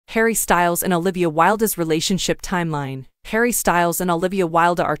Harry Styles and Olivia Wilde's relationship timeline. Harry Styles and Olivia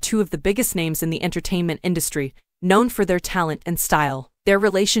Wilde are two of the biggest names in the entertainment industry, known for their talent and style. Their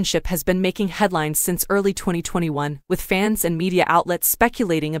relationship has been making headlines since early 2021, with fans and media outlets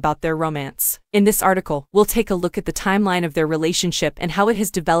speculating about their romance. In this article, we'll take a look at the timeline of their relationship and how it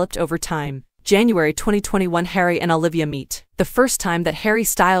has developed over time. January 2021, Harry and Olivia meet. The first time that Harry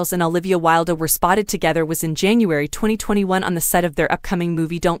Styles and Olivia Wilde were spotted together was in January 2021 on the set of their upcoming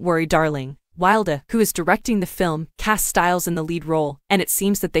movie Don't Worry Darling. Wilde, who is directing the film, cast Styles in the lead role, and it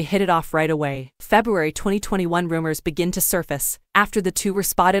seems that they hit it off right away. February 2021, rumors begin to surface. After the two were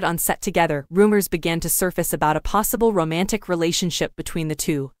spotted on set together, rumors began to surface about a possible romantic relationship between the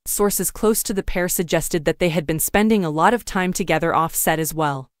two. Sources close to the pair suggested that they had been spending a lot of time together off set as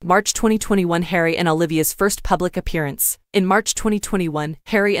well. March 2021, Harry and Olivia's first public appearance. In March 2021,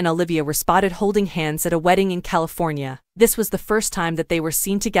 Harry and Olivia were spotted holding hands at a wedding in California. This was the first time that they were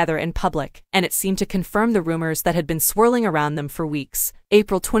seen together in public, and it seemed to confirm the rumors that had been swirling around them for weeks.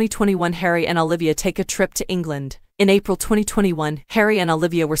 April 2021, Harry and Olivia take a trip to England. In April 2021, Harry and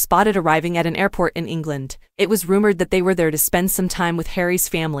Olivia were spotted arriving at an airport in England. It was rumored that they were there to spend some time with Harry's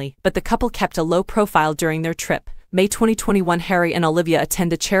family, but the couple kept a low profile during their trip. May 2021, Harry and Olivia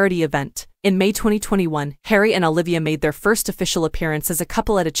attend a charity event. In May 2021, Harry and Olivia made their first official appearance as a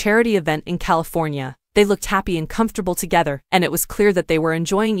couple at a charity event in California. They looked happy and comfortable together, and it was clear that they were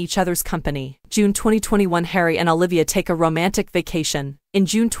enjoying each other's company. June 2021, Harry and Olivia take a romantic vacation. In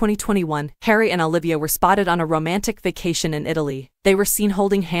June 2021, Harry and Olivia were spotted on a romantic vacation in Italy. They were seen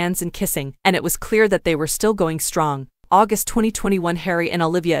holding hands and kissing, and it was clear that they were still going strong. August 2021, Harry and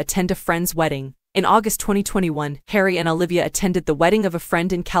Olivia attend a friend's wedding. In August 2021, Harry and Olivia attended the wedding of a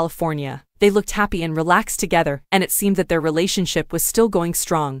friend in California. They looked happy and relaxed together, and it seemed that their relationship was still going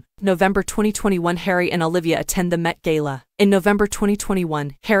strong. November 2021, Harry and Olivia attend the Met Gala. In November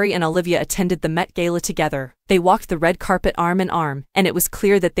 2021, Harry and Olivia attended the Met Gala together. They walked the red carpet arm in arm, and it was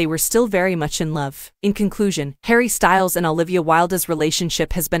clear that they were still very much in love. In conclusion, Harry Styles and Olivia Wilde's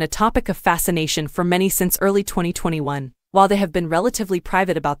relationship has been a topic of fascination for many since early 2021. While they have been relatively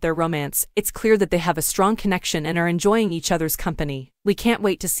private about their romance, it's clear that they have a strong connection and are enjoying each other's company. We can't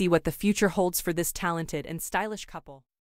wait to see what the future holds for this talented and stylish couple.